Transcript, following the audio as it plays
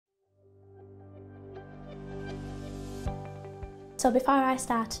So before I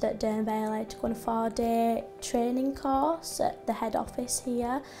started at Dearnevale, I took on a 4-day training course at the head office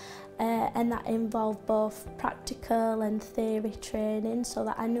here. And that involved both practical and theory training so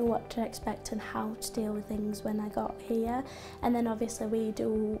that I knew what to expect and how to deal with things when I got here. And then obviously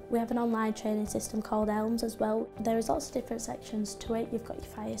we have an online training system called ELMS as well. There is lots of different sections to it. You've got your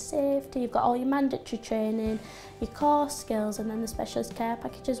fire safety, you've got all your mandatory training, your core skills, and then the specialist care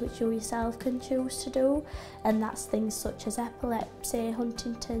packages which you yourself can choose to do. And that's things such as epilepsy,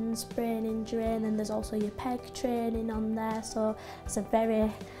 Huntington's, brain injury, and then there's also your PEG training on there. So it's a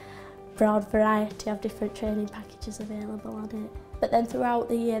very broad variety of different training packages available on it. But then throughout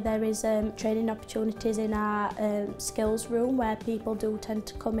the year there is training opportunities in our skills room where people do tend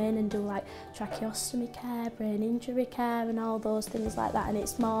to come in and do like tracheostomy care, brain injury care and all those things like that. And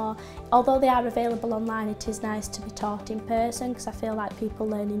it's more, although they are available online, it is nice to be taught in person because I feel like people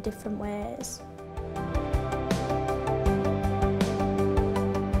learn in different ways.